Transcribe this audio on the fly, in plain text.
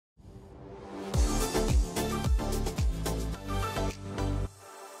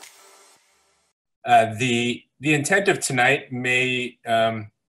The intent of tonight may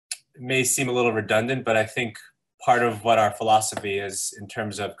seem a little redundant, but I think part of what our philosophy is in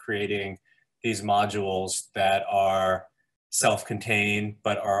terms of creating these modules that are self-contained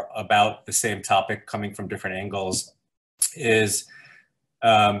but are about the same topic coming from different angles is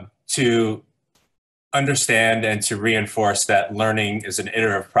to understand and to reinforce that learning is an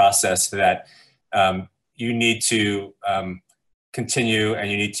iterative process that you need to continue and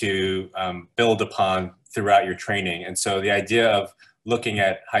you need to build upon throughout your training. And so the idea of looking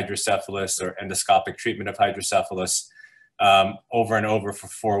at hydrocephalus or endoscopic treatment of hydrocephalus over and over for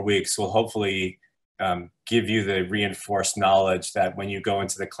 4 weeks will hopefully give you the reinforced knowledge that when you go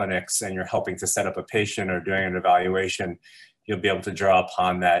into the clinics and you're helping to set up a patient or doing an evaluation, you'll be able to draw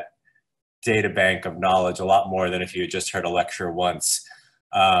upon that data bank of knowledge a lot more than if you just heard a lecture once.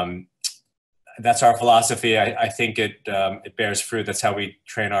 That's our philosophy. I think it bears fruit. That's how we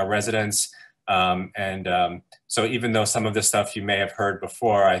train our residents. So even though some of this stuff you may have heard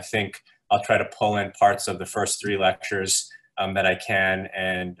before, I think I'll try to pull in parts of the first 3 lectures that I can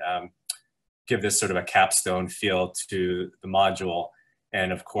and give this sort of a capstone feel to the module.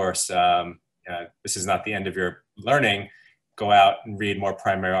 And of course, this is not the end of your learning. Go out and read more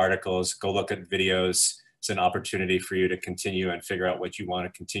primary articles, go look at videos. It's an opportunity for you to continue and figure out what you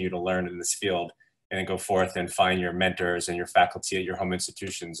want to continue to learn in this field, and then go forth and find your mentors and your faculty at your home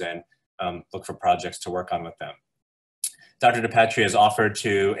institutions and look for projects to work on with them. Dr. DiPatria has offered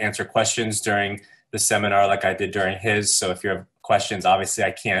to answer questions during the seminar like I did during his. So if you have questions, obviously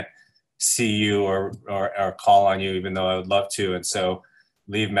I can't see you or call on you, even though I would love to. And so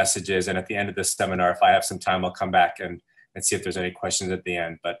leave messages. And at the end of this seminar, if I have some time, I'll come back and see if there's any questions at the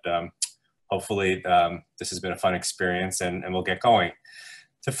end. But hopefully this has been a fun experience and we'll get going.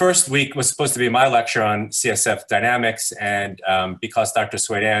 The first week was supposed to be my lecture on CSF dynamics. And because Dr.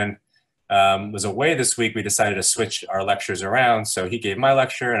 Swaydan was away this week, we decided to switch our lectures around. So he gave my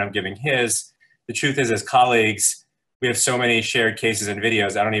lecture and I'm giving his. The truth is, as colleagues, we have so many shared cases and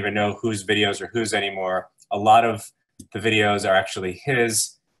videos, I don't even know whose videos are whose anymore. A lot of the videos are actually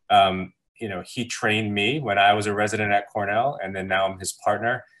his. You know, he trained me when I was a resident at Cornell, and then now I'm his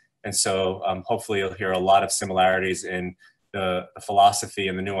partner. And so hopefully you'll hear a lot of similarities in the philosophy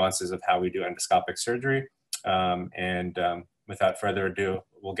and the nuances of how we do endoscopic surgery. Without further ado,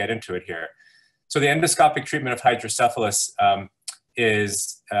 we'll get into it here. So the endoscopic treatment of hydrocephalus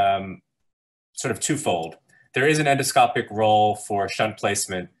is sort of twofold. There is an endoscopic role for shunt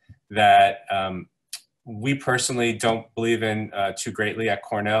placement that we personally don't believe in too greatly at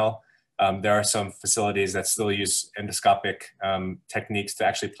Cornell. There are some facilities that still use endoscopic techniques to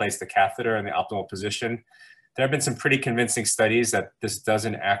actually place the catheter in the optimal position. There have been some pretty convincing studies that this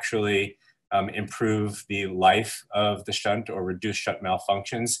doesn't actually improve the life of the shunt or reduce shunt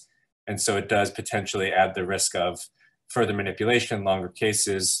malfunctions. And so it does potentially add the risk of further manipulation, longer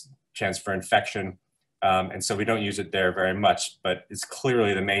cases, chance for infection. And so we don't use it there very much, but it's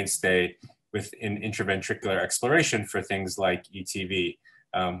clearly the mainstay within intraventricular exploration for things like ETV,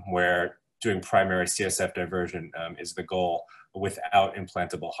 where doing primary CSF diversion is the goal without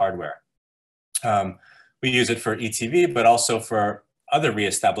implantable hardware. We use it for ETV, but also for other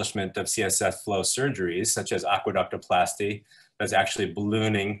reestablishment of CSF flow surgeries, such as aqueductoplasty, that's actually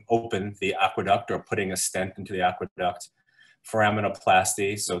ballooning open the aqueduct or putting a stent into the aqueduct.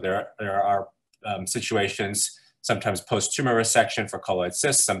 Foraminoplasty, so there are situations, sometimes post-tumor resection for colloid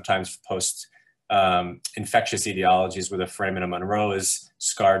cysts, sometimes post-infectious etiologies where the foramen of Monroe is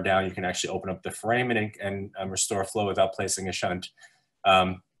scarred down. You can actually open up the foramen and restore flow without placing a shunt.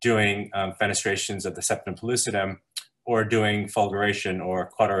 Doing fenestrations of the septum pellucidum, or doing fulguration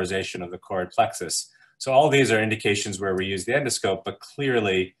or cauterization of the choroid plexus. So all these are indications where we use the endoscope, but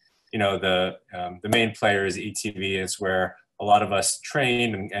clearly, you know, the main player is ETV. It's where a lot of us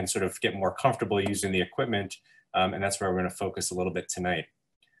train and sort of get more comfortable using the equipment, and that's where we're going to focus a little bit tonight.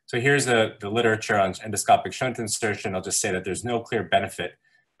 So here's the literature on endoscopic shunt insertion. I'll just say that there's no clear benefit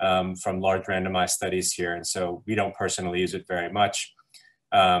from large randomized studies here, and so we don't personally use it very much.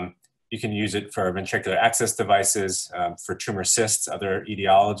 You can use it for ventricular access devices, for tumor cysts, other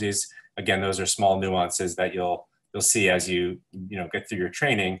etiologies. Again, those are small nuances that you'll see as you get through your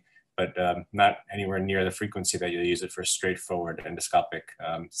training, but not anywhere near the frequency that you'll use it for straightforward endoscopic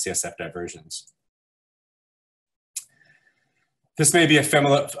CSF diversions. This may be a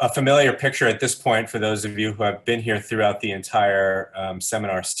familiar picture at this point for those of you who have been here throughout the entire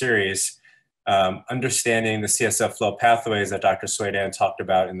seminar series. Understanding the CSF flow pathways that Dr. Swaydan talked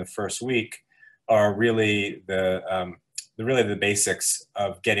about in the first week are really the basics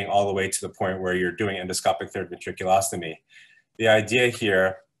of getting all the way to the point where you're doing endoscopic third ventriculostomy. The idea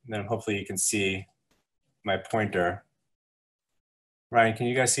here, and then hopefully you can see my pointer. Ryan, can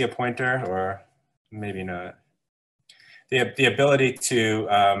you guys see a pointer, or maybe not? The ability to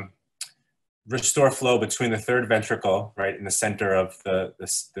restore flow between the third ventricle, right, in the center of the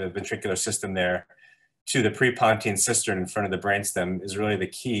ventricular system there, to the prepontine cistern in front of the brainstem is really the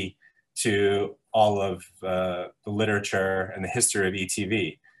key to all of the literature and the history of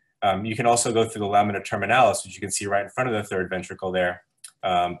ETV. You can also go through the lamina terminalis, which you can see right in front of the third ventricle there,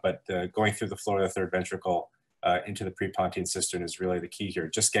 but going through the floor of the third ventricle into the prepontine cistern is really the key here,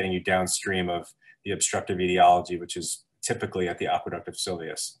 just getting you downstream of the obstructive etiology, which is typically at the aqueduct of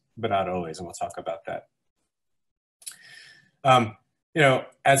Sylvius, but not always, and we'll talk about that. You know,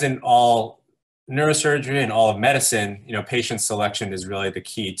 as in all neurosurgery and all of medicine, you know, patient selection is really the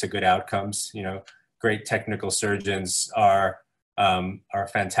key to good outcomes. You know, great technical surgeons are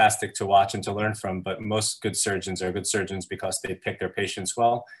fantastic to watch and to learn from, but most good surgeons are good surgeons because they pick their patients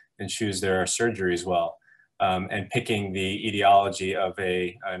well and choose their surgeries well. And picking the etiology of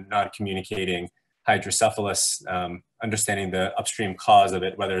a non-communicating hydrocephalus, understanding the upstream cause of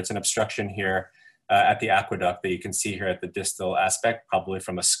it, whether it's an obstruction here at the aqueduct that you can see here at the distal aspect, probably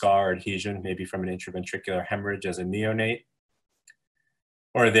from a scar or adhesion, maybe from an intraventricular hemorrhage as a neonate,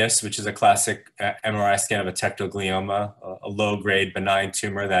 or this, which is a classic MRI scan of a tectoglioma, a low-grade benign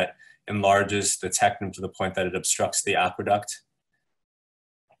tumor that enlarges the tectum to the point that it obstructs the aqueduct.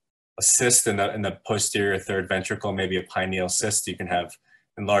 A cyst in the posterior third ventricle, maybe a pineal cyst. You can have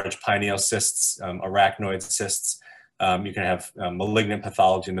enlarged pineal cysts, arachnoid cysts. You can have malignant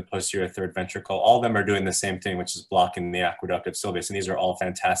pathology in the posterior third ventricle. All of them are doing the same thing, which is blocking the aqueduct of Sylvius. And these are all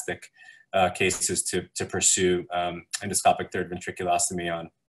fantastic cases to pursue endoscopic third ventriculostomy on.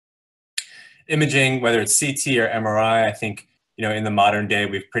 Imaging, whether it's CT or MRI, I think, you know, in the modern day,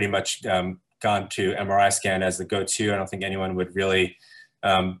 we've pretty much gone to MRI scan as the go-to. I don't think anyone would really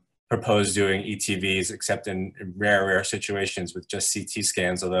propose doing ETVs except in rare situations with just CT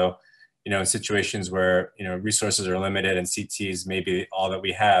scans, although, you know, in situations where, you know, resources are limited and CTs may be all that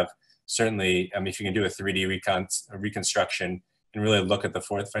we have, certainly, if you can do a 3D reconstruction and really look at the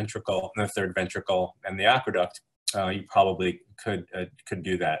fourth ventricle and the third ventricle and the aqueduct, you probably could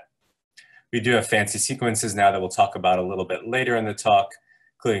do that. We do have fancy sequences now that we'll talk about a little bit later in the talk,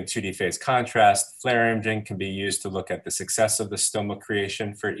 including 2D phase contrast. Flare imaging can be used to look at the success of the stoma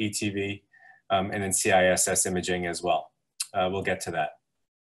creation for ETV, and then CISS imaging as well. We'll get to that.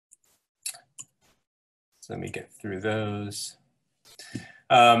 So let me get through those.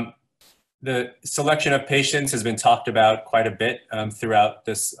 The selection of patients has been talked about quite a bit throughout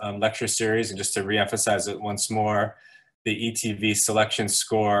this lecture series, and just to reemphasize it once more, the ETV selection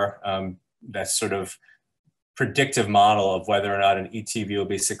score, that sort of predictive model of whether or not an ETV will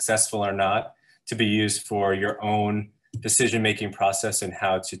be successful or not, to be used for your own decision-making process and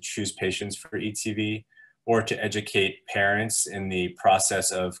how to choose patients for ETV, or to educate parents in the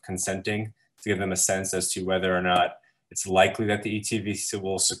process of consenting, to give them a sense as to whether or not it's likely that the ETV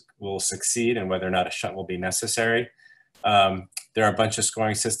will succeed and whether or not a shunt will be necessary. There are a bunch of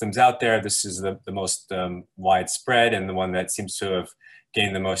scoring systems out there. This is the most widespread and the one that seems to have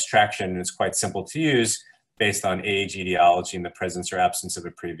gained the most traction, and it's quite simple to use based on age, etiology, and the presence or absence of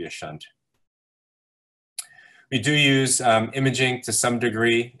a previous shunt. We do use imaging to some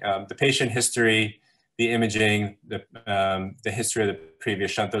degree. The patient history, the imaging, the history of the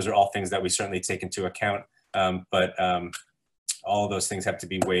previous shunt, those are all things that we certainly take into account, but all of those things have to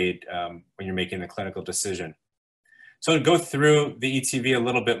be weighed when you're making the clinical decision. So to go through the ETV a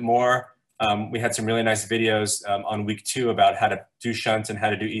little bit more, we had some really nice videos on week 2 about how to do shunts and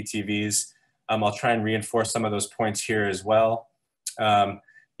how to do ETVs. I'll try and reinforce some of those points here as well.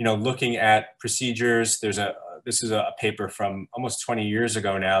 You know, looking at procedures, this is a paper from almost 20 years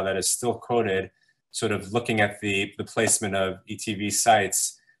ago now that is still quoted, sort of looking at the placement of ETV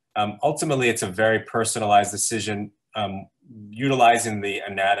sites. Ultimately, it's a very personalized decision, utilizing the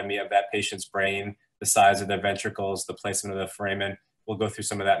anatomy of that patient's brain, the size of their ventricles, the placement of the foramen. We'll go through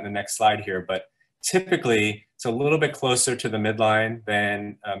some of that in the next slide here, but typically it's a little bit closer to the midline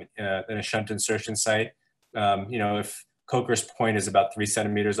than a shunt insertion site. You know, if Coker's point is about 3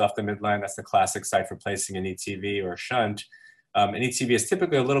 centimeters off the midline, that's the classic site for placing an ETV or a shunt. An ETV is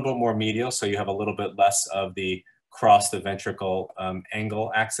typically a little bit more medial, so you have a little bit less of the cross the ventricle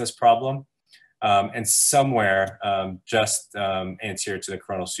angle axis problem. And somewhere just anterior to the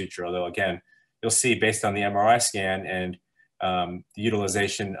coronal suture, although again, you'll see based on the MRI scan and the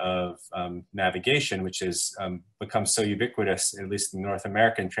utilization of navigation, which has become so ubiquitous, at least in North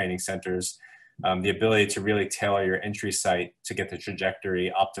American training centers, the ability to really tailor your entry site to get the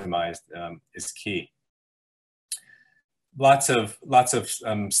trajectory optimized is key. lots of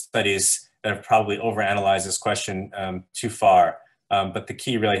studies that have probably overanalyzed this question too far. But the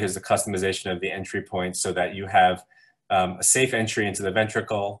key really is the customization of the entry point so that you have a safe entry into the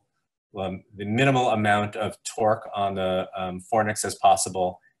ventricle, the minimal amount of torque on the fornix as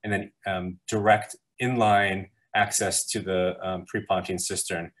possible, and then direct inline access to the prepontine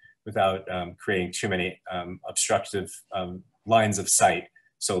cistern without creating too many obstructive lines of sight.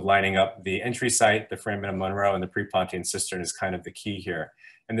 So lining up the entry site, the foramen of Monro, and the prepontine cistern is kind of the key here.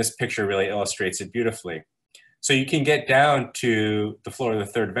 And this picture really illustrates it beautifully. So you can get down to the floor of the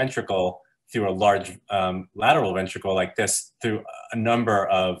third ventricle through a large lateral ventricle like this through a number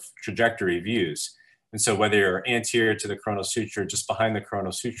of trajectory views. And so whether you're anterior to the coronal suture, just behind the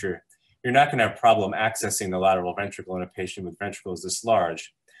coronal suture, you're not going to have problem accessing the lateral ventricle in a patient with ventricles this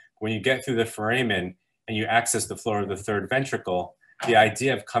large. When you get through the foramen and you access the floor of the third ventricle, the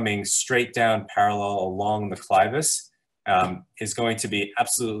idea of coming straight down parallel along the clivus is going to be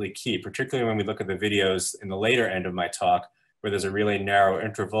absolutely key, particularly when we look at the videos in the later end of my talk, where there's a really narrow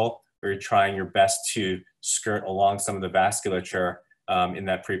interval where you're trying your best to skirt along some of the vasculature in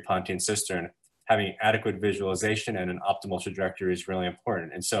that prepontine cistern. Having adequate visualization and an optimal trajectory is really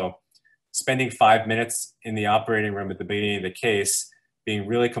important. And so spending 5 minutes in the operating room at the beginning of the case, being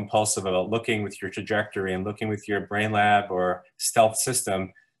really compulsive about looking with your trajectory and looking with your brain lab or stealth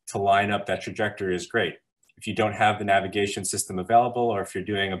system to line up that trajectory is great. If you don't have the navigation system available, or if you're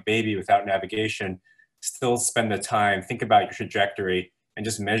doing a baby without navigation, still spend the time, think about your trajectory, and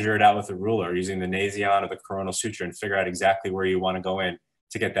just measure it out with a ruler using the nasion or the coronal suture and figure out exactly where you want to go in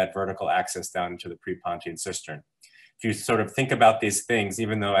to get that vertical access down into the prepontine cistern. If you sort of think about these things,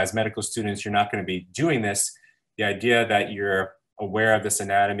 even though as medical students you're not going to be doing this, the idea that you're aware of this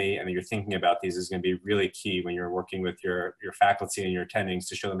anatomy and that you're thinking about these is going to be really key when you're working with your faculty and your attendings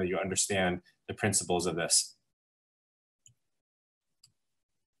to show them that you understand the principles of this.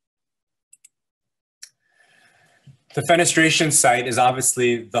 The fenestration site is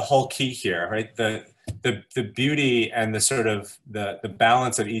obviously the whole key here, right? The beauty and the sort of the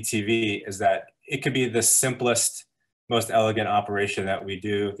balance of ETV is that it could be the simplest, most elegant operation that we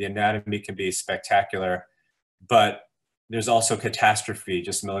do. The anatomy can be spectacular, but there's also catastrophe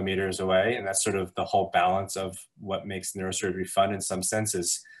just millimeters away, and that's sort of the whole balance of what makes neurosurgery fun in some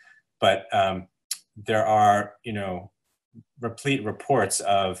senses. But there are, replete reports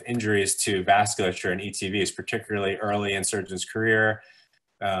of injuries to vasculature and ETVs, particularly early in surgeons' career,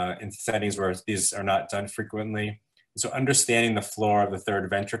 in settings where these are not done frequently. So understanding the floor of the third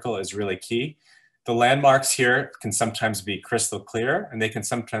ventricle is really key. The landmarks here can sometimes be crystal clear, and they can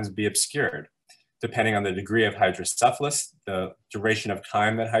sometimes be obscured, depending on the degree of hydrocephalus, the duration of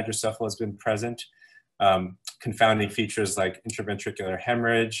time that hydrocephalus has been present, confounding features like intraventricular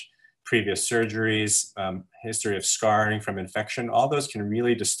hemorrhage, previous surgeries, history of scarring from infection. All those can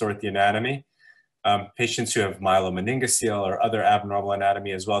really distort the anatomy. Patients who have myelomeningocele or other abnormal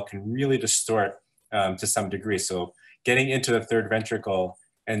anatomy as well can really distort to some degree. So getting into the third ventricle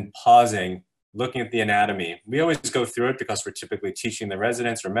and pausing, looking at the anatomy. We always go through it because we're typically teaching the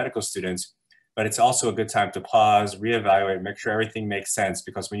residents or medical students, but it's also a good time to pause, reevaluate, make sure everything makes sense,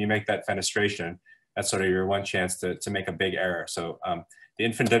 because when you make that fenestration, that's sort of your one chance to make a big error. So the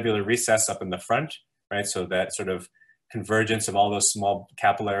infundibular recess up in the front, right? So that sort of convergence of all those small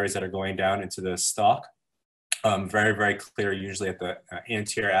capillaries that are going down into the stalk, very, very clear, usually at the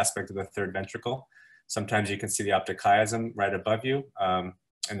anterior aspect of the third ventricle. Sometimes you can see the optic chiasm right above you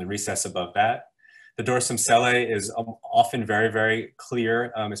and the recess above that. The dorsum sellae is often very, very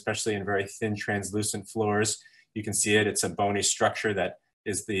clear, especially in very thin translucent floors. You can see it, it's a bony structure that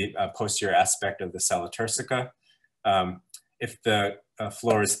is the posterior aspect of the sella turcica. If the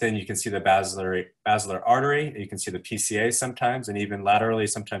floor is thin, you can see the basilar artery, you can see the PCA sometimes, and even laterally,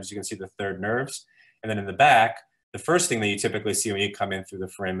 sometimes you can see the third nerves. And then in the back, the first thing that you typically see when you come in through the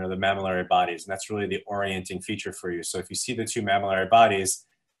foramen are the mammillary bodies, and that's really the orienting feature for you. So if you see the two mammillary bodies,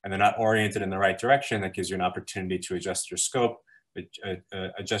 and they're not oriented in the right direction, that gives you an opportunity to adjust your scope,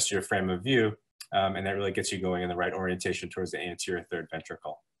 adjust your frame of view, and that really gets you going in the right orientation towards the anterior third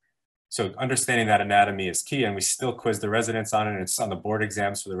ventricle. So understanding that anatomy is key, and we still quiz the residents on it, and it's on the board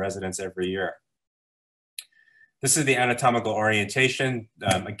exams for the residents every year. This is the anatomical orientation.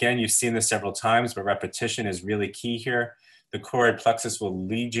 Again, you've seen this several times, but repetition is really key here. The choroid plexus will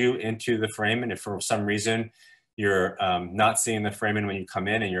lead you into the foramen. If for some reason you're not seeing the foramen when you come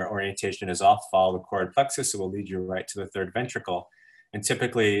in and your orientation is off, follow the choroid plexus, it will lead you right to the third ventricle. And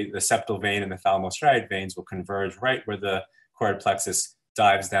typically the septal vein and the thalamostriate veins will converge right where the choroid plexus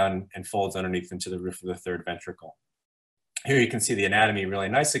dives down and folds underneath into the roof of the third ventricle. Here you can see the anatomy really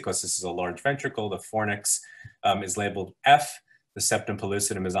nicely because this is a large ventricle, the fornix, is labeled F. The septum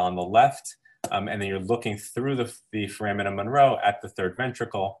pellucidum is on the left. And then you're looking through the foramina Monroe at the third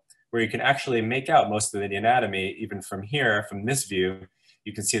ventricle, where you can actually make out most of the anatomy. Even from here, from this view,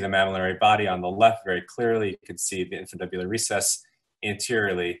 you can see the mammillary body on the left very clearly. You can see the infundibular recess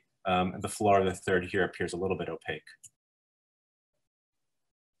anteriorly. The floor of the third here appears a little bit opaque.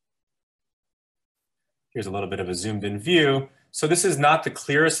 Here's a little bit of a zoomed in view. So this is not the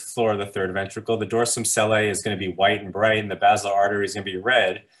clearest floor of the third ventricle. The dorsum sellae is going to be white and bright, and the basilar artery is going to be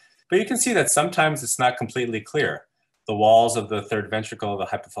red. But you can see that sometimes it's not completely clear. The walls of the third ventricle, the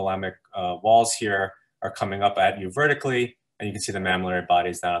hypothalamic walls here, are coming up at you vertically, and you can see the mammillary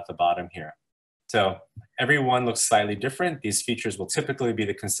bodies down at the bottom here. So every one looks slightly different. These features will typically be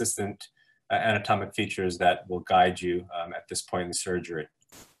the consistent anatomic features that will guide you at this point in the surgery.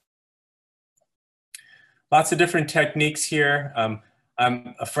 Lots of different techniques here.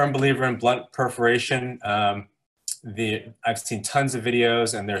 I'm a firm believer in blunt perforation. I've seen tons of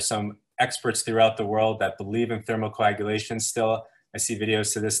videos, and there's some experts throughout the world that believe in thermocoagulation still. I see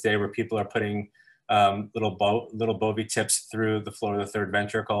videos to this day where people are putting little bovie tips through the floor of the third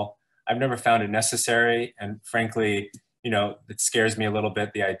ventricle. I've never found it necessary, and frankly, it scares me a little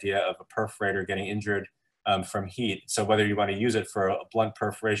bit, the idea of a perforator getting injured from heat. So whether you want to use it for a blunt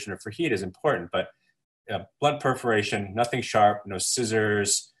perforation or for heat is important, but blunt perforation, nothing sharp, no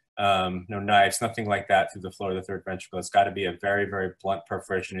scissors, no knives, nothing like that through the floor of the third ventricle. It's got to be a very, very blunt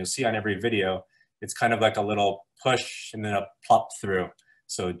perforation. You'll see on every video, it's kind of like a little push and then a plop through.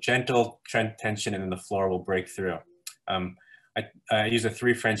 So gentle tension, and then the floor will break through. I use a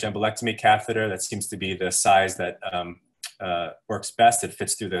 3 French embolectomy catheter. That seems to be the size that works best. It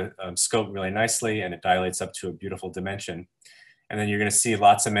fits through the scope really nicely, and it dilates up to a beautiful dimension. And then you're going to see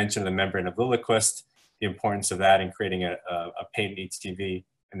lots of mention of the membrane of Lilliquist, the importance of that in creating a patent ETV,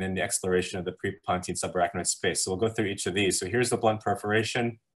 and then the exploration of the prepontine subarachnoid space. So we'll go through each of these. So here's the blunt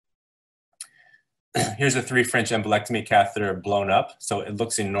perforation. Here's a 3 French embolectomy catheter blown up. So it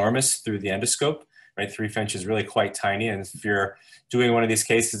looks enormous through the endoscope, right? 3 French is really quite tiny. And if you're doing one of these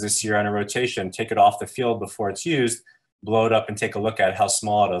cases this year on a rotation, take it off the field before it's used, blow it up and take a look at how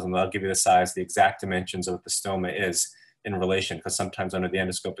small it is. And that'll give you the size, the exact dimensions of what the stoma is in relation, because sometimes under the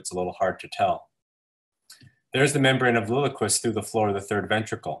endoscope, it's a little hard to tell. There's the membrane of Lilliquist through the floor of the third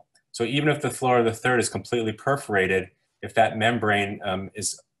ventricle. So even if the floor of the third is completely perforated, if that membrane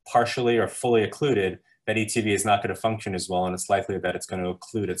is partially or fully occluded, that ETV is not going to function as well, and it's likely that it's going to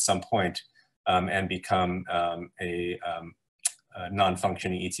occlude at some point and become a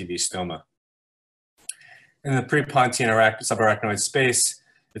non-functioning ETV stoma. In the prepontine subarachnoid space,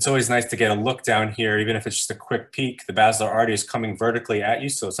 it's always nice to get a look down here, even if it's just a quick peek. The basilar artery is coming vertically at you,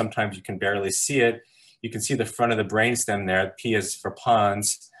 so sometimes you can barely see it. You can see the front of the brainstem there. P is for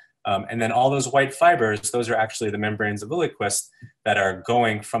pons. And then all those white fibers, those are actually the membranes of Lilliquist that are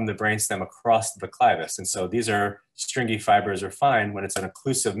going from the brainstem across the clivus. And so these are stringy fibers are fine. When it's an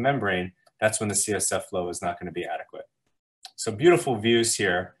occlusive membrane, that's when the CSF flow is not going to be adequate. So beautiful views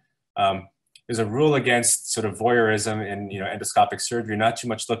here. There's a rule against sort of voyeurism in endoscopic surgery, not too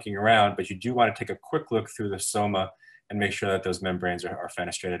much looking around, but you do want to take a quick look through the stoma and make sure that those membranes are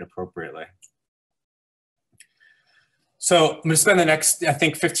fenestrated appropriately. So I'm going to spend the next, I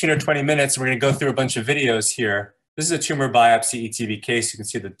think, 15 or 20 minutes. We're going to go through a bunch of videos here. This is a tumor biopsy ETV case. You can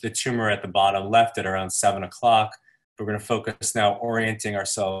see the tumor at the bottom left at around 7 o'clock. We're going to focus now orienting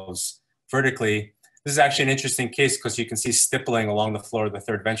ourselves vertically. This is actually an interesting case because you can see stippling along the floor of the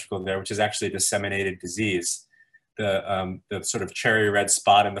third ventricle there, which is actually a disseminated disease. The sort of cherry red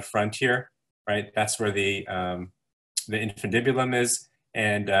spot in the front here, right? That's where the infundibulum is,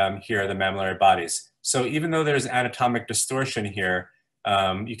 and here are the mammillary bodies. So even though there's anatomic distortion here,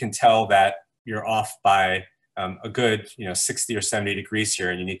 you can tell that you're off by a good 60 or 70 degrees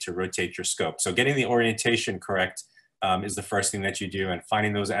here, and you need to rotate your scope. So getting the orientation correct is the first thing that you do, and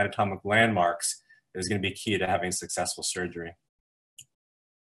finding those anatomic landmarks is going to be key to having successful surgery.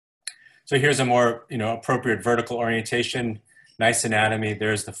 So here's a more appropriate vertical orientation, nice anatomy.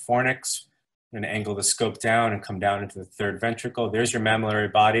 There's the fornix. I'm going to angle the scope down and come down into the third ventricle. There's your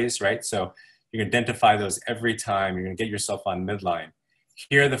mammillary bodies, right? So you can identify those every time. You're going to get yourself on midline.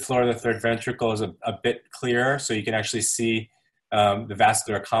 Here, the floor of the third ventricle is a bit clearer, so you can actually see the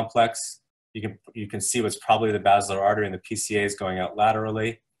vascular complex. You can see what's probably the basilar artery, and the PCA is going out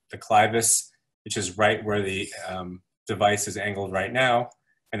laterally. The clivus, which is right where the device is angled right now,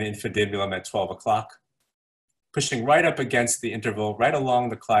 and the infundibulum at 12 o'clock. Pushing right up against the interval, right along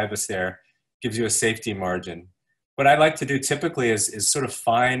the clivus there, gives you a safety margin. What I like to do typically is sort of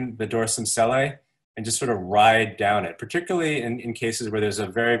find the dorsum sellae and just sort of ride down it, particularly in cases where there's a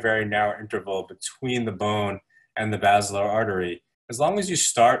very, very narrow interval between the bone and the basilar artery. As long as you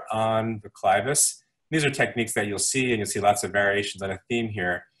start on the clivus, these are techniques that you'll see, and you'll see lots of variations on a theme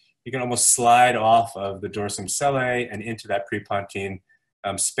here. You can almost slide off of the dorsum sellae and into that prepontine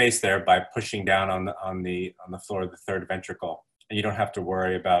space there by pushing down on the floor of the third ventricle, and you don't have to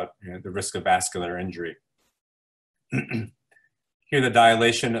worry about the risk of vascular injury. Here, the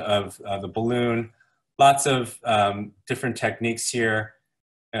dilation of the balloon. Lots of different techniques here.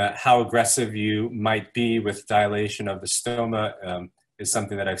 How aggressive you might be with dilation of the stoma is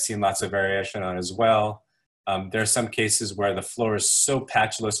something that I've seen lots of variation on as well. There are some cases where the floor is so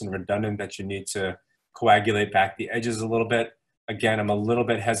patulous and redundant that you need to coagulate back the edges a little bit. Again, I'm a little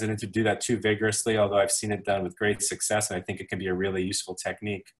bit hesitant to do that too vigorously, although I've seen it done with great success, and I think it can be a really useful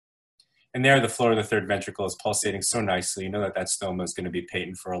technique. And there, the floor of the third ventricle is pulsating so nicely. You know that that stoma is going to be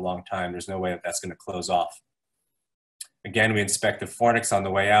patent for a long time. There's no way that that's going to close off. Again, we inspect the fornix on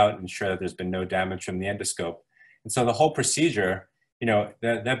the way out, ensure that there's been no damage from the endoscope. And so the whole procedure,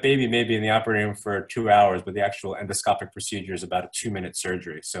 that baby may be in the operating room for 2 hours, but the actual endoscopic procedure is about a 2-minute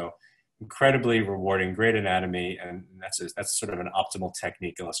surgery. So incredibly rewarding, great anatomy, and that's sort of an optimal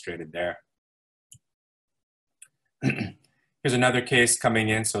technique illustrated there. Here's another case coming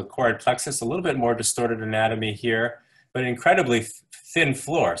in. So choroid plexus, a little bit more distorted anatomy here, but incredibly thin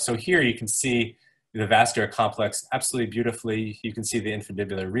floor. So here you can see the vascular complex absolutely beautifully. You can see the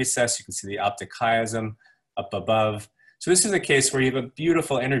infundibular recess. You can see the optic chiasm up above. So this is a case where you have a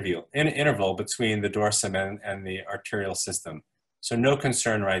beautiful interval between the dorsum and the arterial system. So no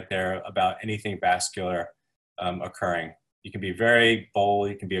concern right there about anything vascular occurring. You can be very bold.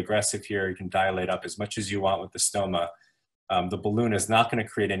 You can be aggressive here. You can dilate up as much as you want with the stoma. The balloon is not going to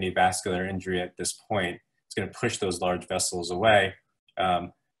create any vascular injury at this point. It's going to push those large vessels away.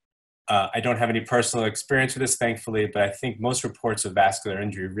 I don't have any personal experience with this, thankfully, but I think most reports of vascular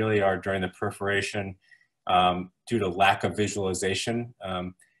injury really are during the perforation due to lack of visualization.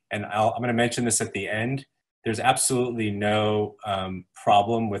 And I'm going to mention this at the end. There's absolutely no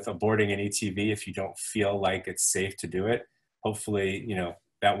problem with aborting an ETV if you don't feel like it's safe to do it. Hopefully,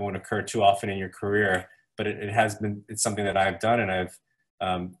 that won't occur too often in your career. But it's something that I've done, and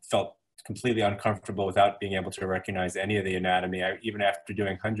I've felt completely uncomfortable without being able to recognize any of the anatomy, even after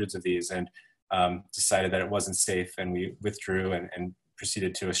doing hundreds of these, and decided that it wasn't safe, and we withdrew and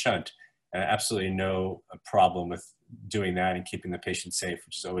proceeded to a shunt. And absolutely no problem with doing that and keeping the patient safe,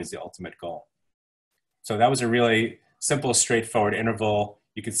 which is always the ultimate goal. So that was a really simple, straightforward interval.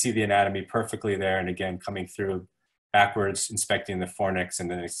 You could see the anatomy perfectly there, and again, coming through backwards, inspecting the fornix,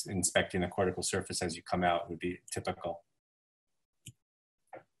 and then inspecting the cortical surface as you come out would be typical.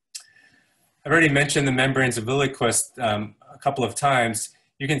 I've already mentioned the membranes of Lilliquist a couple of times.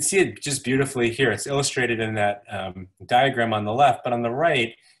 You can see it just beautifully here. It's illustrated in that diagram on the left, but on the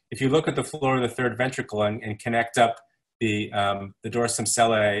right, if you look at the floor of the third ventricle and connect up the dorsum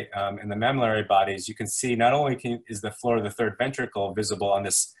sellae and the mammillary bodies, you can see not only is the floor of the third ventricle visible on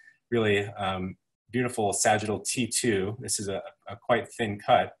this really beautiful sagittal T2. This is a quite thin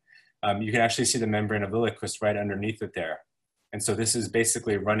cut. You can actually see the membrane of Lilliquist right underneath it there. And so this is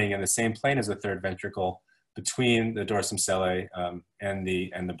basically running in the same plane as the third ventricle between the dorsum sellae and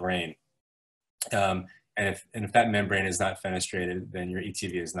the brain. And if that membrane is not fenestrated, then your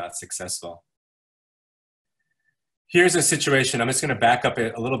ETV is not successful. Here's a situation. I'm just going to back up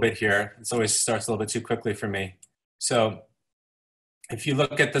a little bit here. It always starts a little bit too quickly for me. So if you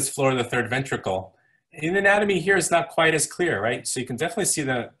look at this floor of the third ventricle, the anatomy here is not quite as clear, right? So you can definitely see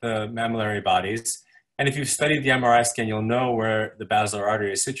the mammillary bodies. And if you've studied the MRI scan, you'll know where the basilar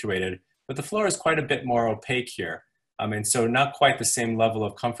artery is situated. But the floor is quite a bit more opaque here. And so not quite the same level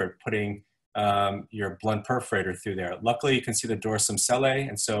of comfort putting your blunt perforator through there. Luckily, you can see the dorsum sellae.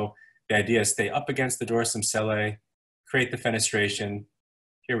 And so the idea is stay up against the dorsum sellae, create the fenestration.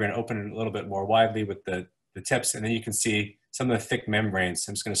 Here we're going to open it a little bit more widely with the tips, and then you can see some of the thick membranes.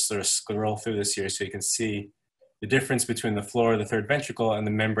 I'm just going to sort of scroll through this here so you can see the difference between the floor of the third ventricle and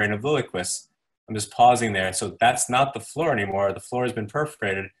the membrane of Lilliquist. I'm just pausing there. So that's not the floor anymore. The floor has been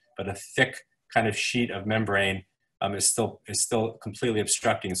perforated, but a thick kind of sheet of membrane is still completely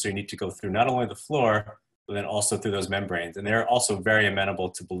obstructing. So you need to go through not only the floor, but then also through those membranes. And they're also very amenable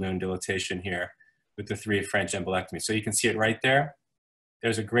to balloon dilatation here with the 3 French embolectomy. So you can see it right there.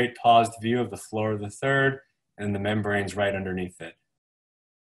 There's a great paused view of the floor of the third and the membranes right underneath it.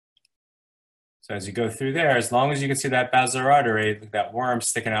 So as you go through there, as long as you can see that basilar artery, that worm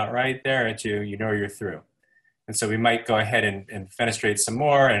sticking out right there at you, you know you're through. And so we might go ahead and fenestrate some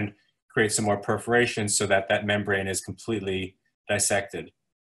more and create some more perforation so that that membrane is completely dissected.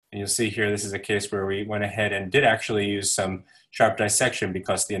 And you'll see here, this is a case where we went ahead and did actually use some sharp dissection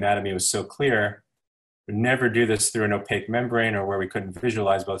because the anatomy was so clear. We never do this through an opaque membrane or where we couldn't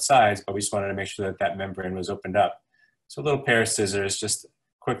visualize both sides, but we just wanted to make sure that that membrane was opened up. So a little pair of scissors, just a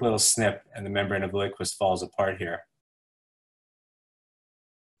quick little snip, and the membrane of the liquid falls apart here.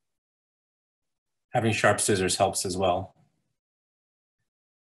 Having sharp scissors helps as well.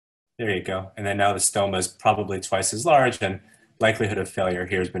 There you go. And then now the stoma is probably twice as large, and likelihood of failure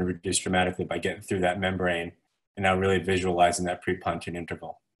here has been reduced dramatically by getting through that membrane and now really visualizing that prepontine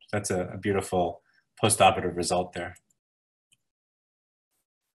interval. So that's a beautiful postoperative result there.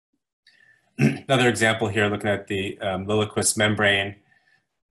 Another example here, looking at the liquid membrane.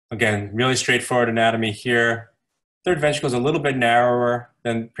 Again, really straightforward anatomy here. Third ventricle is a little bit narrower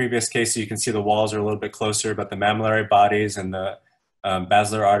than previous cases. You can see the walls are a little bit closer, but the mammillary bodies and the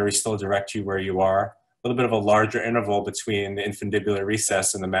basilar arteries still direct you where you are. A little bit of a larger interval between the infundibular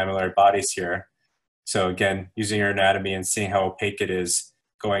recess and the mammillary bodies here. So again, using your anatomy and seeing how opaque it is,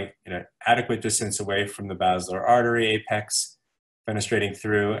 going in an adequate distance away from the basilar artery apex, fenestrating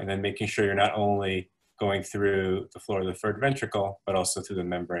through, and then making sure you're not only going through the floor of the third ventricle, but also through the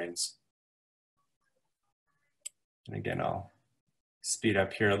membranes. And again, I'll speed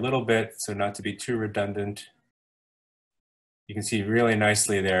up here a little bit so not to be too redundant. You can see really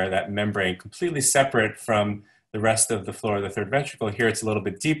nicely there that membrane completely separate from the rest of the floor of the third ventricle. Here it's a little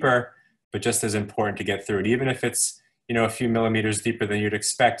bit deeper, but just as important to get through it. Even if it's, you know, a few millimeters deeper than you'd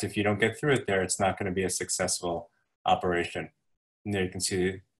expect, if you don't get through it there, it's not going to be a successful operation. And there you can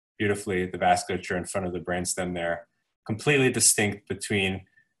see beautifully the vasculature in front of the brainstem there, completely distinct between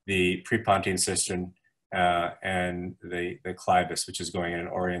the prepontine cistern and the clivus, which is going in an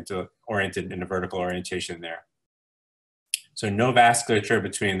oriented in a vertical orientation there. So no vasculature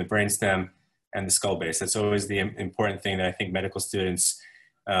between the brainstem and the skull base. That's always the important thing that I think medical students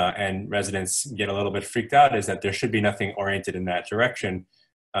and residents get a little bit freaked out, is that there should be nothing oriented in that direction.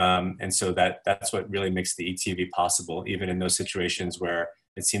 And so that's what really makes the ETV possible, even in those situations where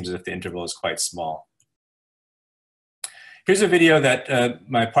it seems as if the interval is quite small. Here's a video that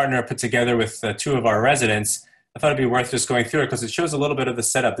my partner put together with two of our residents. I thought it'd be worth just going through it because it shows a little bit of the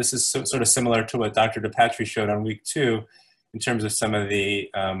setup. This is sort of similar to what Dr. DePatry showed on week 2 in terms of some of the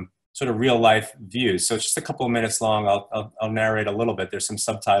sort of real life views. So it's just a couple of minutes long. I'll narrate a little bit. There's some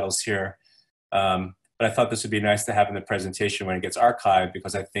subtitles here. But I thought this would be nice to have in the presentation when it gets archived,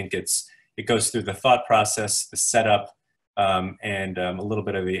 because I think it goes through the thought process, the setup, and a little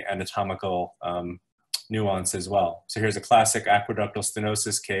bit of the anatomical nuance as well. So here's a classic aqueductal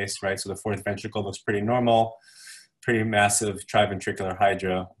stenosis case, right? So the fourth ventricle looks pretty normal, pretty massive triventricular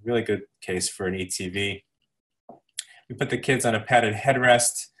hydro, really good case for an ETV. We put the kids on a padded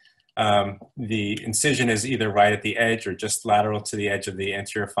headrest. The incision is either right at the edge or just lateral to the edge of the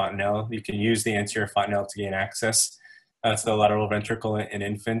anterior fontanelle. You can use the anterior fontanelle to gain access to the lateral ventricle in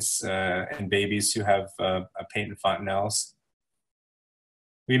infants and babies who have patent fontanelles.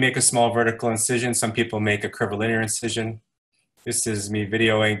 We make a small vertical incision. Some people make a curvilinear incision. This is me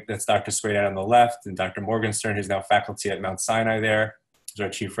videoing. That's Dr. Swadan on the left and Dr. Morgenstern, who's now faculty at Mount Sinai there. He was our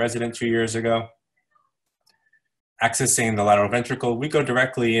chief resident 2 years ago. Accessing the lateral ventricle, we go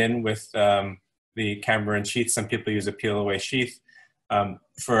directly in with the camera and sheath. Some people use a peel-away sheath.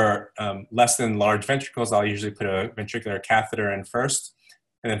 For less than large ventricles, I'll usually put a ventricular catheter in first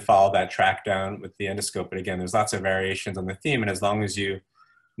and then follow that track down with the endoscope. But again, there's lots of variations on the theme, and as long as you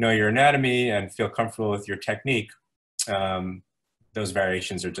know your anatomy and feel comfortable with your technique, those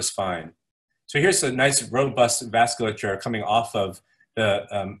variations are just fine. So here's a nice robust vasculature coming off of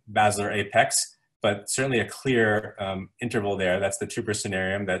the basilar apex, but certainly a clear interval there. That's the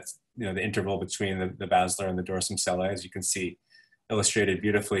tuberostinarium. That's, you know, the interval between the basilar and the dorsum sellae, as you can see illustrated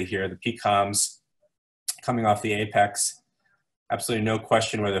beautifully here. The PCOMs coming off the apex. Absolutely no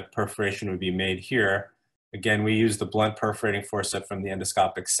question where the perforation would be made here. Again, we use the blunt perforating forceps from the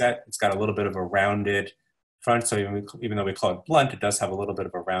endoscopic set. It's got a little bit of a rounded front, so even though we call it blunt, it does have a little bit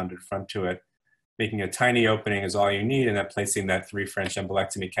of a rounded front to it. Making a tiny opening is all you need, and then placing that 3 French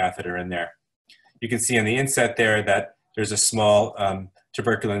embolectomy catheter in there. You can see on the inset there that there's a small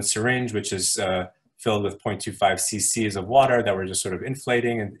tuberculin syringe, which is filled with 0.25 cc's of water that we're just sort of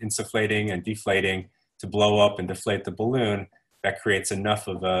inflating and insufflating and deflating to blow up and deflate the balloon. That creates enough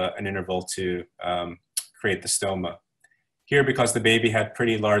of an interval to create the stoma. Here, because the baby had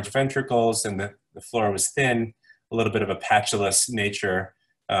pretty large ventricles and the floor was thin, a little bit of a patulous nature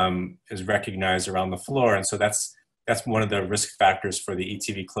is recognized around the floor. And so that's one of the risk factors for the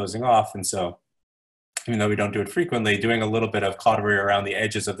ETV closing off. And so even though we don't do it frequently, doing a little bit of cautery around the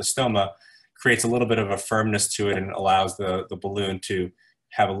edges of the stoma creates a little bit of a firmness to it and allows the balloon to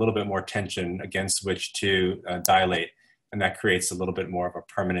have a little bit more tension against which to dilate. And that creates a little bit more of a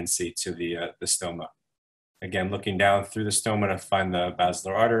permanency to the stoma. Again, looking down through the stoma to find the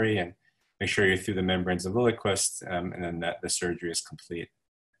basilar artery and make sure you're through the membranes of Lilliquist, and then the surgery is complete.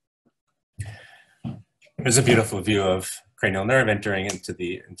 There's a beautiful view of cranial nerve entering into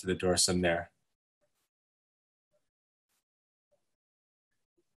the dorsum there.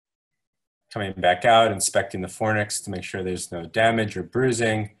 Coming back out, inspecting the fornix to make sure there's no damage or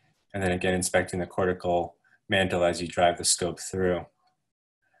bruising, and then again inspecting the cortical mantle as you drive the scope through.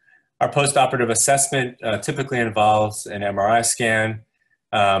 Our postoperative assessment typically involves an MRI scan.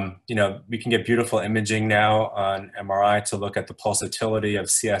 You know, we can get beautiful imaging now on MRI to look at the pulsatility of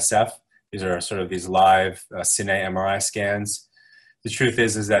CSF. These are sort of these live cine MRI scans. The truth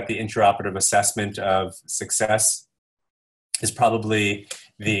is that the intraoperative assessment of success is probably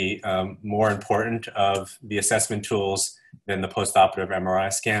the more important of the assessment tools than the postoperative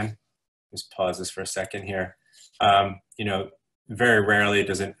MRI scan. Just pause this for a second here. You know, very rarely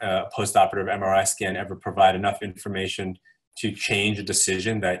does a postoperative MRI scan ever provide enough information to change a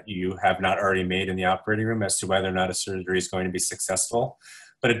decision that you have not already made in the operating room as to whether or not a surgery is going to be successful.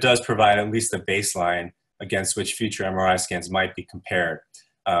 But it does provide at least a baseline against which future MRI scans might be compared.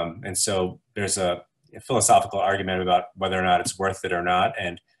 And so there's a philosophical argument about whether or not it's worth it or not,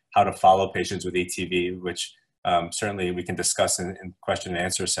 and how to follow patients with ETV, which certainly we can discuss in question and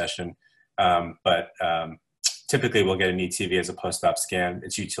answer session. Typically we'll get an ETV as a post-op scan.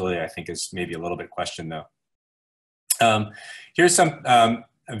 Its utility, I think, is maybe a little bit questioned though. Here's some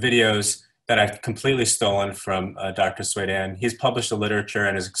videos that I've completely stolen from Dr. Swaydan. He's published the literature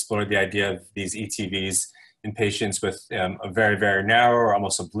and has explored the idea of these ETVs in patients with a very, very narrow or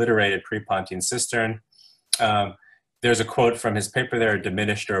almost obliterated prepontine cistern. There's a quote from his paper there: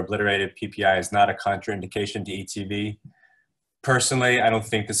 diminished or obliterated PPI is not a contraindication to ETV. Personally, I don't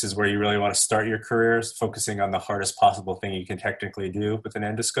think this is where you really want to start your careers, focusing on the hardest possible thing you can technically do with an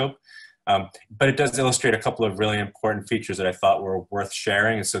endoscope. But it does illustrate a couple of really important features that I thought were worth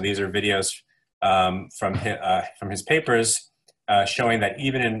sharing. And so these are videos from his papers showing that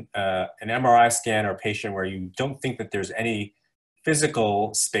even in an MRI scan or patient where you don't think that there's any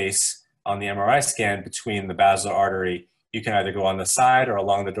physical space on the MRI scan between the basilar artery, you can either go on the side or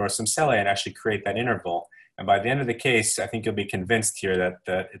along the dorsum sellae and actually create that interval. And by the end of the case, I think you'll be convinced here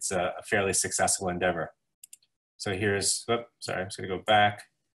that it's a fairly successful endeavor. So here's, oops, sorry, I'm just gonna go back.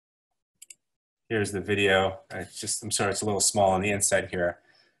 Here's the video. I'm sorry, it's a little small on the inside here.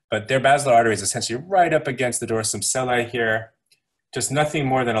 But their basilar artery is essentially right up against the dorsum sellae here. Just nothing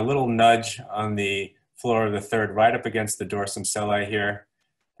more than a little nudge on the floor of the third, right up against the dorsum sellae here.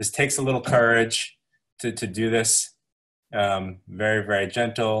 This takes a little courage to do this. Very, very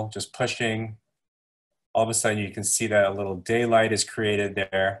gentle, just pushing. All of a sudden you can see that a little daylight is created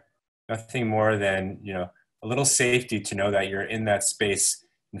there. Nothing more than, you know, a little safety to know that you're in that space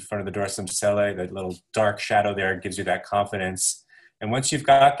in front of the dorsum sellae. That little dark shadow there gives you that confidence. And once you've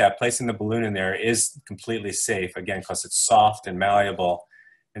got that, placing the balloon in there is completely safe, again, because it's soft and malleable.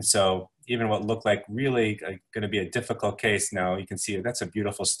 And so even what looked like really going to be a difficult case, now you can see that's a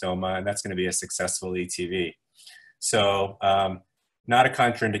beautiful stoma, and that's going to be a successful ETV. So not a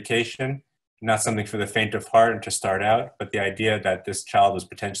contraindication, not something for the faint of heart to start out, but the idea that this child was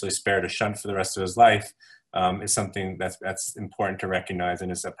potentially spared a shunt for the rest of his life is something that's important to recognize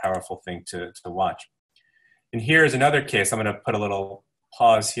and is a powerful thing to watch. And here's another case. I'm going to put a little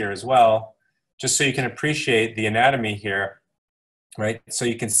pause here as well, just so you can appreciate the anatomy here, right? So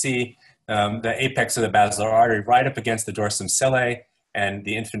you can see the apex of the basilar artery right up against the dorsum sellae and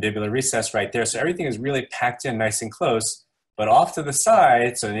the infundibular recess right there. So everything is really packed in nice and close, but off to the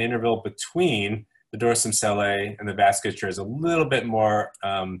side, so the interval between the dorsum sellae and the vasculature is a little bit more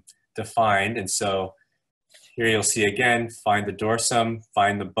defined. And so here you'll see again, find the dorsum,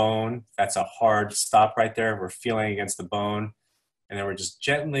 find the bone. That's a hard stop right there. We're feeling against the bone. And then we're just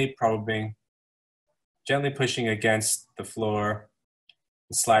gently probing, gently pushing against the floor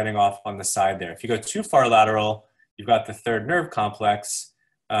and sliding off on the side there. If you go too far lateral, you've got the third nerve complex.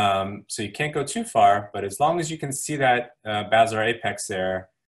 So you can't go too far, but as long as you can see that basilar apex there,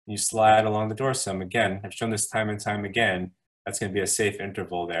 you slide along the dorsum. Again, I've shown this time and time again, that's going to be a safe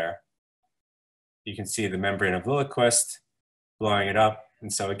interval there. You can see the membrane of Lilliquist blowing it up.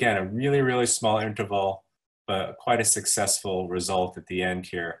 And so again, a really, really small interval, but quite a successful result at the end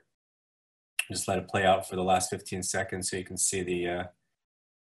here. Just let it play out for the last 15 seconds so you can see the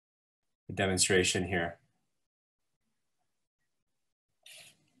demonstration here.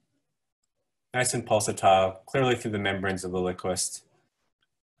 Nice and pulsatile, clearly through the membranes of Lilliquist.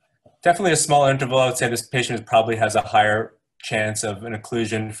 Definitely a small interval. I would say this patient probably has a higher chance of an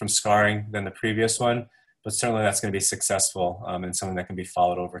occlusion from scarring than the previous one, but certainly that's going to be successful and something that can be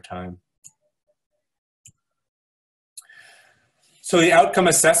followed over time. So the outcome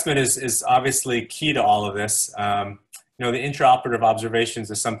assessment is obviously key to all of this. You know, the intraoperative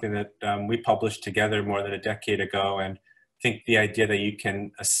observations is something that we published together more than a decade ago, and I think the idea that you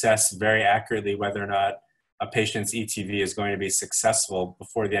can assess very accurately whether or not a patient's ETV is going to be successful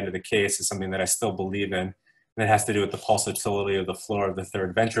before the end of the case is something that I still believe in. And it has to do with the pulsatility of the floor of the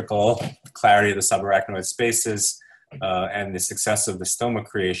third ventricle, the clarity of the subarachnoid spaces, and the success of the stoma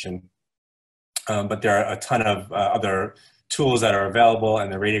creation. But there are a ton of other tools that are available,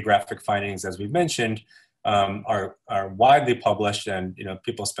 and the radiographic findings, as we mentioned, are widely published, and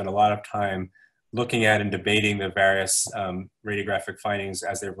people spend a lot of time looking at and debating the various radiographic findings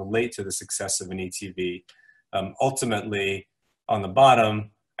as they relate to the success of an ETV. Ultimately, on the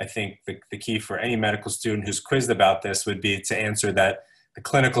bottom, I think the key for any medical student who's quizzed about this would be to answer that the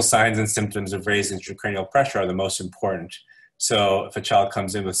clinical signs and symptoms of raised intracranial pressure are the most important. So if a child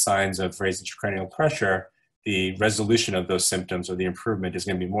comes in with signs of raised intracranial pressure, the resolution of those symptoms or the improvement is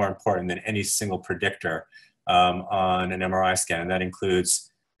going to be more important than any single predictor on an MRI scan. And that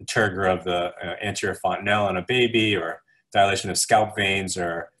includes the turgor of the anterior fontanelle on a baby, or dilation of scalp veins,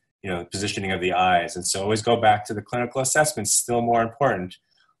 or positioning of the eyes. And so always go back to the clinical assessment, still more important.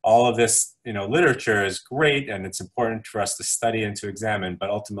 All of this literature is great, and it's important for us to study and to examine,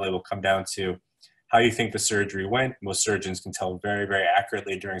 but ultimately will come down to how you think the surgery went. Most surgeons can tell very, very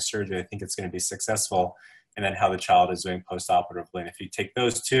accurately during surgery, I think it's going to be successful, and then how the child is doing post-operatively. And if you take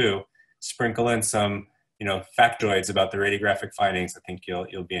those two, sprinkle in some factoids about the radiographic findings, I think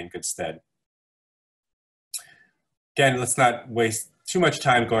you'll be in good stead. Again, let's not waste too much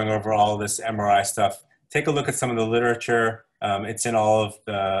time going over all this MRI stuff. Take a look at some of the literature. It's in all of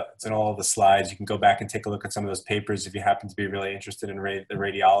the slides. You can go back and take a look at some of those papers if you happen to be really interested in the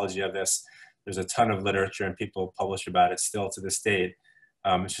radiology of this. There's a ton of literature, and people publish about it still to this date.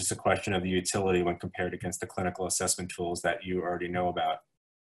 It's just a question of the utility when compared against the clinical assessment tools that you already know about.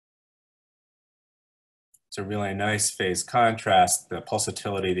 It's a really nice phase contrast, the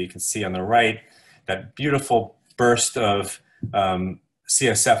pulsatility that you can see on the right, that beautiful burst of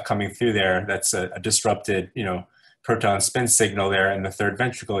CSF coming through there. That's a disrupted, proton spin signal there in the third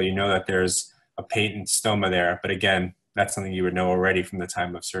ventricle. You know that there's a patent stoma there, but again, that's something you would know already from the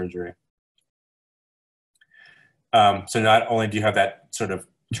time of surgery. So not only do you have that sort of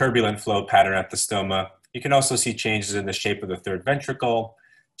turbulent flow pattern at the stoma, you can also see changes in the shape of the third ventricle,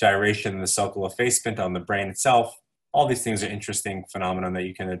 gyration in the sulcal effacement on the brain itself. All these things are interesting phenomena that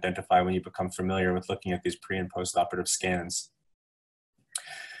you can identify when you become familiar with looking at these pre- and post-operative scans.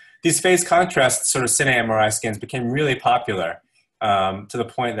 These phase contrast sort of cine MRI scans became really popular to the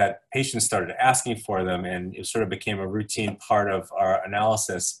point that patients started asking for them, and it sort of became a routine part of our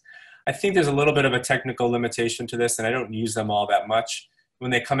analysis. I think there's a little bit of a technical limitation to this, and I don't use them all that much.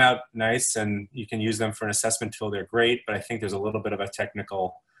 When they come out nice and you can use them for an assessment tool, they're great, but I think there's a little bit of a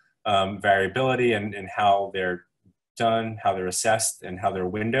technical variability in how they're done, how they're assessed, and how they're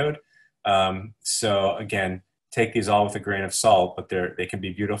windowed. So again, take these all with a grain of salt, but they can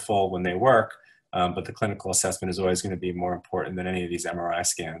be beautiful when they work, but the clinical assessment is always going to be more important than any of these MRI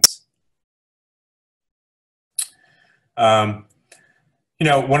scans.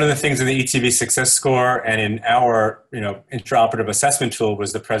 One of the things in the ETV success score and in our, intraoperative assessment tool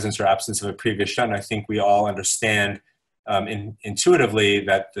was the presence or absence of a previous shunt. I think we all understand intuitively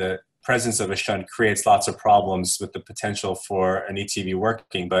that the presence of a shunt creates lots of problems with the potential for an ETV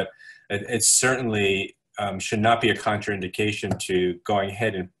working, but it certainly should not be a contraindication to going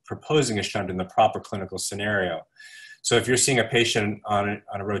ahead and proposing a shunt in the proper clinical scenario. So if you're seeing a patient on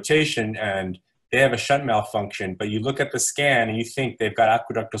a rotation and they have a shunt malfunction, but you look at the scan and you think they've got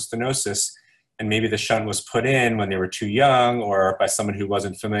aqueductal stenosis, and maybe the shunt was put in when they were too young or by someone who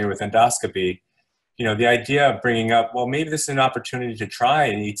wasn't familiar with endoscopy, the idea of bringing up, well, maybe this is an opportunity to try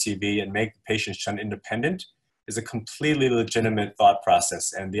an ETV and make the patient shunt independent is a completely legitimate thought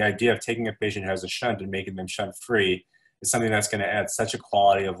process. And the idea of taking a patient who has a shunt and making them shunt free is something that's going to add such a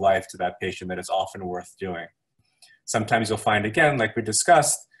quality of life to that patient that it's often worth doing. Sometimes you'll find, again, like we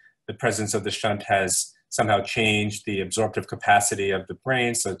discussed, the presence of the shunt has somehow changed the absorptive capacity of the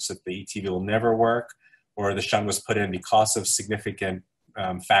brain such that the ETV will never work, or the shunt was put in because of significant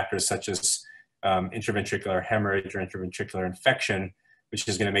factors such as intraventricular hemorrhage or intraventricular infection, which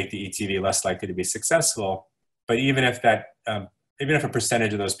is going to make the ETV less likely to be successful. But even if a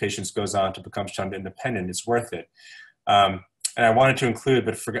percentage of those patients goes on to become shunt independent, it's worth it. And I wanted to include,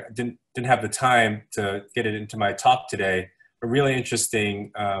 but didn't have the time to get it into my talk today, a really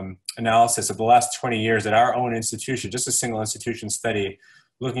interesting analysis of the last 20 years at our own institution, just a single institution study,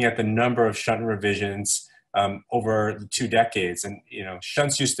 looking at the number of shunt revisions over 2 decades. And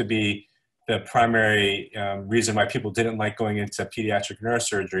shunts used to be the primary reason why people didn't like going into pediatric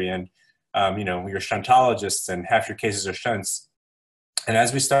neurosurgery. And, you know, you're shuntologists and half your cases are shunts. And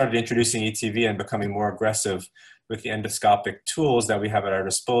as we started introducing ETV and becoming more aggressive with the endoscopic tools that we have at our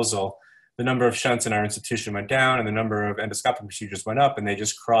disposal, the number of shunts in our institution went down and the number of endoscopic procedures went up, and they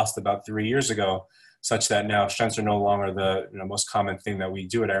just crossed about 3 years ago, such that now shunts are no longer the most common thing that we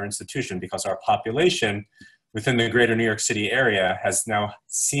do at our institution, because our population within the greater New York City area has now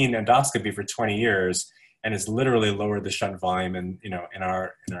seen endoscopy for 20 years and has literally lowered the shunt volume in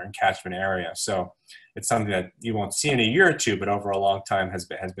our encatchment area. So it's something that you won't see in a year or two, but over a long time has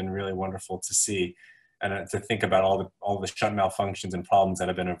been really wonderful to see, and to think about all the shunt malfunctions and problems that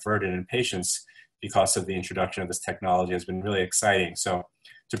have been averted in patients because of the introduction of this technology has been really exciting. So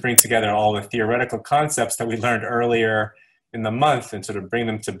to bring together all the theoretical concepts that we learned earlier in the month and sort of bring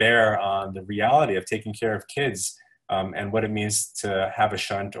them to bear on the reality of taking care of kids and what it means to have a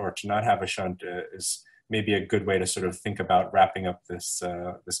shunt or to not have a shunt is maybe a good way to sort of think about wrapping up this,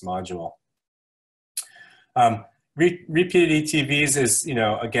 this module. Repeated ETVs is,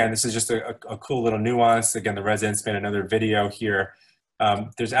 again, this is just a cool little nuance. Again, the residents made another video here.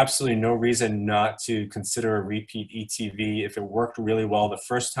 There's absolutely no reason not to consider a repeat ETV if it worked really well the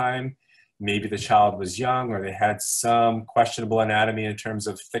first time. Maybe the child was young or they had some questionable anatomy in terms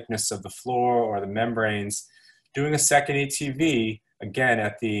of thickness of the floor or the membranes. Doing a second ETV, again,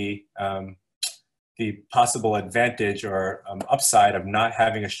 at the possible advantage or upside of not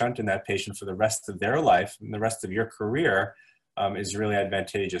having a shunt in that patient for the rest of their life and the rest of your career is really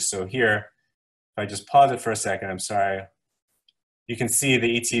advantageous. So here, if I just pause it for a second, I'm sorry, you can see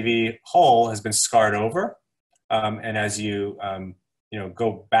the ETV hole has been scarred over. And as you,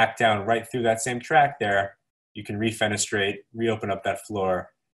 go back down right through that same track there, you can refenestrate, reopen up that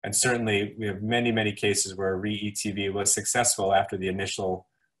floor. And certainly we have many, many cases where a re-ETV was successful after the initial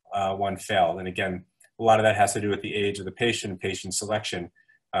one failed. And again, a lot of that has to do with the age of the patient and patient selection.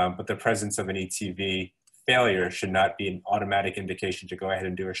 But the presence of an ETV failure should not be an automatic indication to go ahead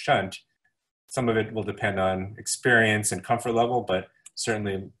and do a shunt. Some of it will depend on experience and comfort level, but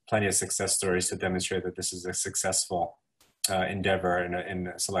certainly plenty of success stories to demonstrate that this is a successful endeavor in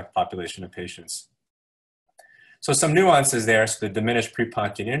a select population of patients. So some nuances there. So the diminished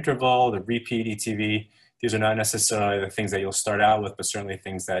prepontine interval, the repeat ETV, these are not necessarily the things that you'll start out with, but certainly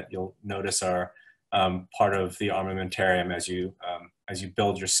things that you'll notice are part of the armamentarium as you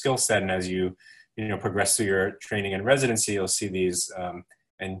build your skill set and as you progress through your training and residency. You'll see these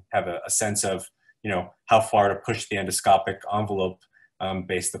and have a sense of how far to push the endoscopic envelope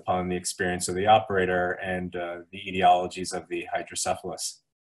based upon the experience of the operator and the etiologies of the hydrocephalus.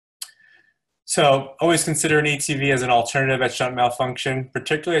 So always consider an ETV as an alternative at shunt malfunction,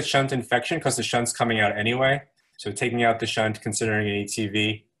 particularly at shunt infection, because the shunt's coming out anyway. So taking out the shunt, considering an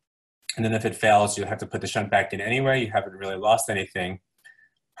ETV, and then if it fails, you'll have to put the shunt back in anyway. You haven't really lost anything.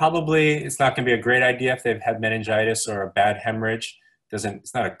 Probably it's not going to be a great idea if they've had meningitis or a bad hemorrhage.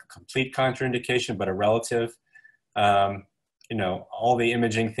 It's not a complete contraindication, but a relative. All the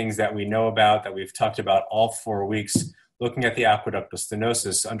imaging things that we know about, that we've talked about all 4 weeks, looking at the aqueductal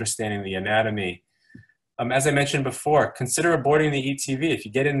stenosis, understanding the anatomy. As I mentioned before, consider aborting the ETV. If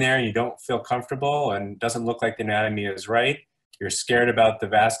you get in there and you don't feel comfortable and doesn't look like the anatomy is right, you're scared about the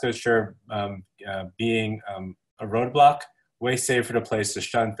vasculature being a roadblock, way safer to place a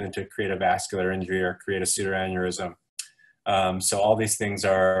shunt than to create a vascular injury or create a pseudoaneurysm. So all these things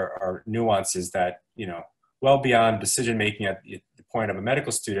are nuances that, well beyond decision-making at the point of a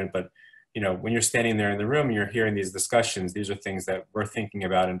medical student, but when you're standing there in the room and you're hearing these discussions, these are things that we're thinking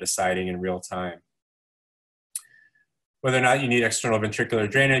about and deciding in real time. Whether or not you need external ventricular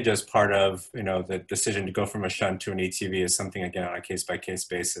drainage as part of the decision to go from a shunt to an ETV is something, again, on a case-by-case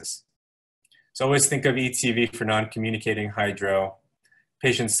basis. So always think of ETV for non-communicating hydro.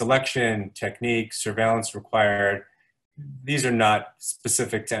 Patient selection, technique, surveillance required. These are not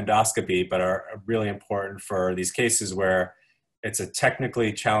specific to endoscopy, but are really important for these cases where it's a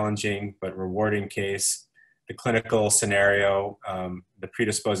technically challenging but rewarding case. The clinical scenario, the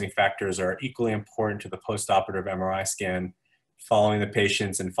predisposing factors are equally important to the postoperative MRI scan. Following the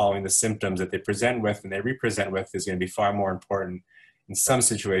patients and following the symptoms that they present with and they represent with is going to be far more important in some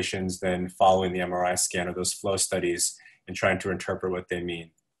situations than following the MRI scan or those flow studies and trying to interpret what they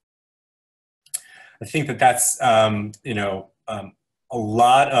mean. I think that that's, a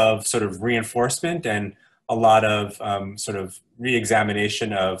lot of sort of reinforcement and a lot of sort of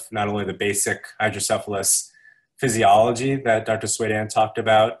re-examination of not only the basic hydrocephalus physiology that Dr. Swedan talked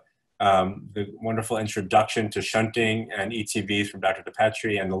about, the wonderful introduction to shunting and ETVs from Dr.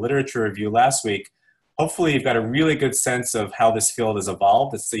 DePetri, and the literature review last week. Hopefully you've got a really good sense of how this field has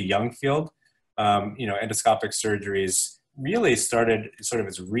evolved. It's a young field. endoscopic surgeries really started sort of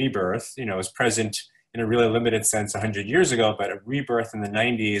its rebirth. It was present in a really limited sense 100 years ago, but a rebirth in the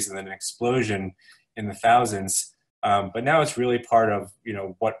 90s and then an explosion in the thousands. But now it's really part of,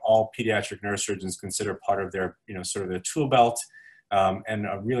 what all pediatric neurosurgeons consider part of their, sort of their tool belt, and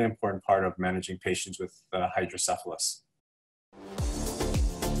a really important part of managing patients with hydrocephalus.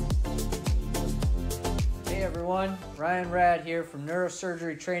 Hey everyone, Ryan Rad here from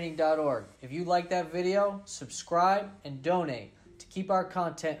neurosurgerytraining.org. If you like that video, subscribe and donate to keep our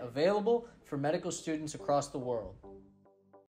content available for medical students across the world.